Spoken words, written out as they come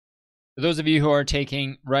For those of you who are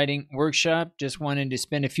taking writing workshop, just wanted to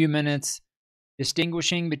spend a few minutes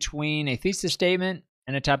distinguishing between a thesis statement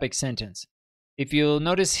and a topic sentence. If you'll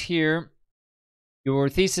notice here, your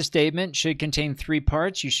thesis statement should contain 3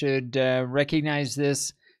 parts. You should recognize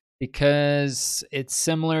this because it's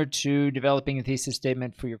similar to developing a thesis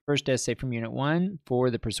statement for your first essay from Unit 1.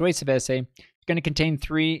 For the persuasive essay, it's going to contain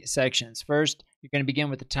 3 sections. First, you're going to begin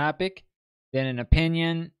with the topic, then an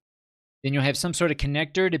opinion, then you'll have some sort of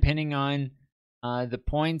connector depending on the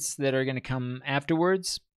points that are going to come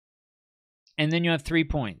afterwards. And then you have 3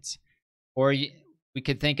 points. Or we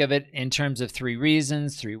could think of it in terms of 3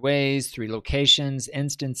 reasons, 3 ways, 3 locations,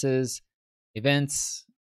 instances, events,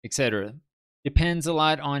 etc. Depends a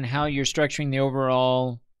lot on how you're structuring the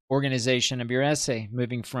overall organization of your essay,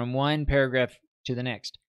 moving from one paragraph to the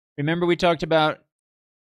next. Remember, we talked about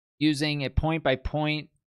using a point-by-point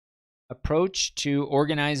approach to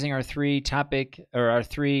organizing our 3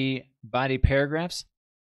 body paragraphs.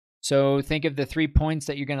 So think of the 3 points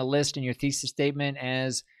that you're going to list in your thesis statement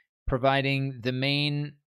as providing the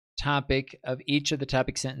main topic of each of the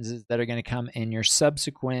topic sentences that are going to come in your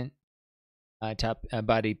subsequent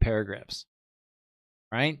body paragraphs.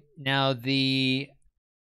 Right? Now, the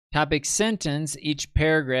topic sentence, each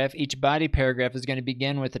body paragraph is going to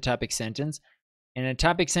begin with a topic sentence. And a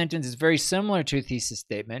topic sentence is very similar to a thesis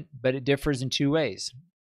statement, but it differs in 2 ways.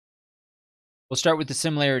 We'll start with the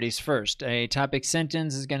similarities first. A topic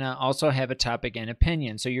sentence is going to also have a topic and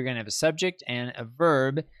opinion. So you're going to have a subject and a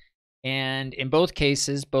verb. And in both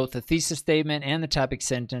cases, both the thesis statement and the topic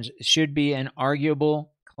sentence should be an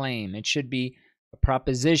arguable claim. It should be a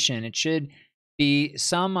proposition. It should be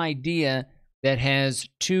some idea that has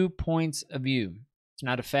 2 points of view. It's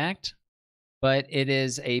not a fact, but it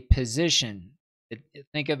is a position.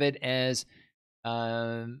 Think of it as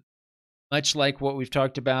much like what we've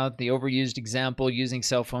talked about, the overused example using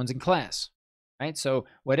cell phones in class, right? So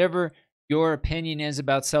whatever your opinion is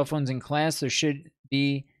about cell phones in class, there should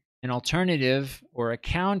be an alternative or a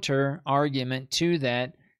counter argument to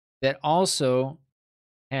that that also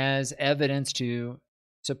has evidence to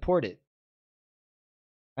support it,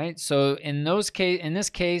 right? So in this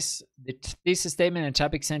case, the thesis statement and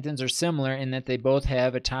topic sentence are similar in that they both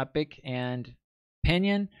have a topic and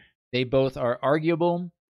opinion. They both are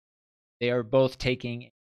arguable. They are both taking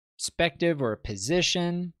a perspective or a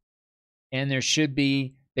position, and there should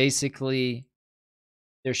be the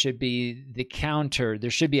counter.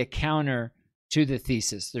 There should be a counter to the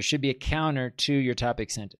thesis. There should be a counter to your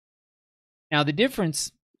topic sentence. Now, the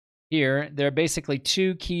difference here, there are basically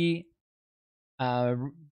 2 key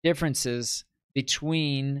differences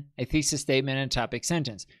between a thesis statement and a topic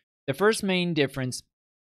sentence. The first main difference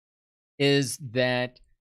is that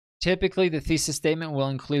typically the thesis statement will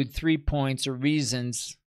include 3 points or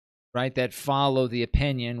reasons, right, that follow the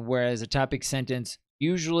opinion, whereas a topic sentence,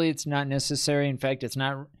 usually it's not necessary. In fact, it's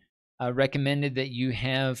not recommended that you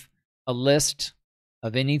have a list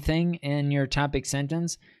of anything in your topic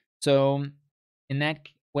sentence. So in that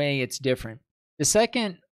way, it's different. The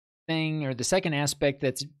second thing, or the second aspect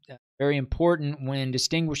that's very important when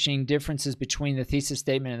distinguishing differences between the thesis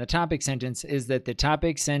statement and the topic sentence is that the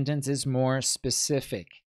topic sentence is more specific.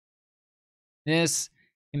 This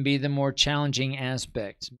can be the more challenging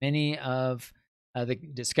aspect. Many of the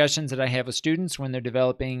discussions that I have with students when they're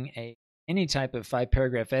developing any type of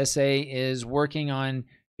 5-paragraph essay is working on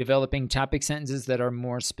developing topic sentences that are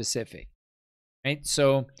more specific. Right?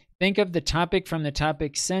 So think of the topic from the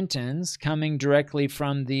topic sentence coming directly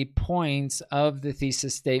from the points of the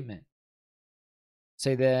thesis statement.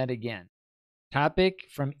 Say that again. Topic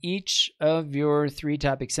from each of your 3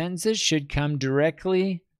 topic sentences should come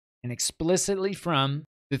directly and explicitly from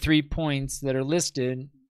the 3 points that are listed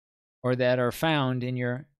or that are found in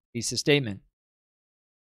your thesis statement.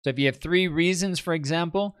 So if you have 3 reasons, for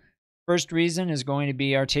example, first reason is going to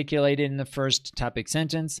be articulated in the first topic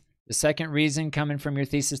sentence. The second reason coming from your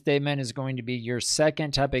thesis statement is going to be your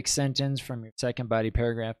second topic sentence from your second body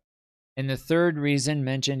paragraph. And the third reason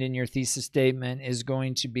mentioned in your thesis statement is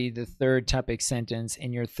going to be the third topic sentence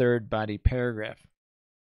in your third body paragraph.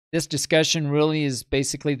 This discussion really is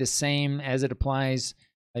basically the same as it applies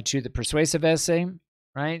to the persuasive essay,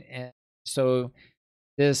 right? And so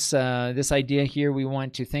this idea here we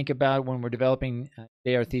want to think about when we're developing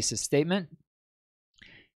our thesis statement.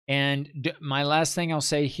 And my last thing I'll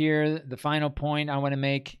say here, the final point I want to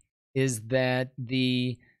make is that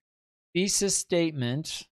the thesis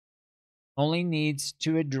statement only needs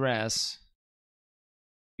to address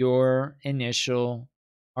your initial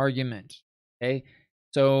argument, okay?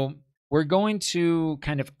 So we're going to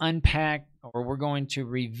kind of unpack, or we're going to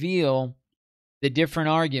reveal the different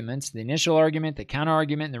arguments, the initial argument, the counter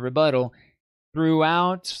argument, and the rebuttal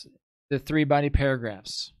throughout the 3-body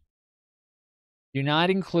paragraphs. Do not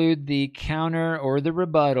include the counter or the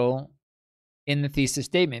rebuttal in the thesis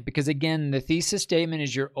statement because, again, the thesis statement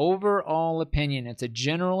is your overall opinion. It's a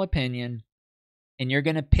general opinion, and you're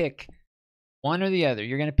going to pick one or the other.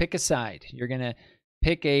 You're going to pick a side. You're going to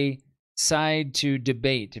pick a side to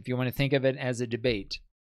debate, if you want to think of it as a debate.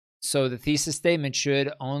 So the thesis statement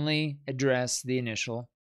should only address the initial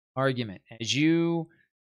argument. As you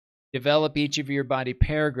develop each of your body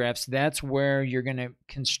paragraphs, that's where you're going to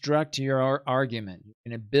construct your argument.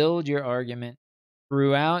 You're going to build your argument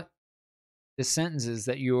throughout the sentences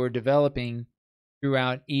that you are developing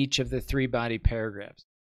throughout each of the 3-body paragraphs.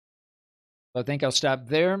 So I think I'll stop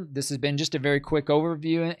there. This has been just a very quick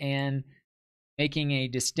overview and making a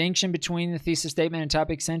distinction between the thesis statement and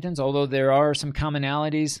topic sentence, although there are some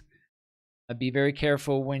commonalities. Be very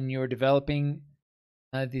careful when you're developing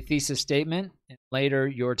the thesis statement and later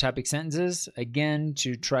your topic sentences, again,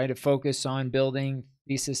 to try to focus on building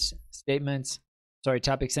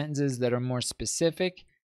topic sentences that are more specific,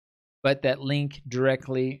 but that link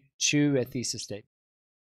directly to a thesis statement.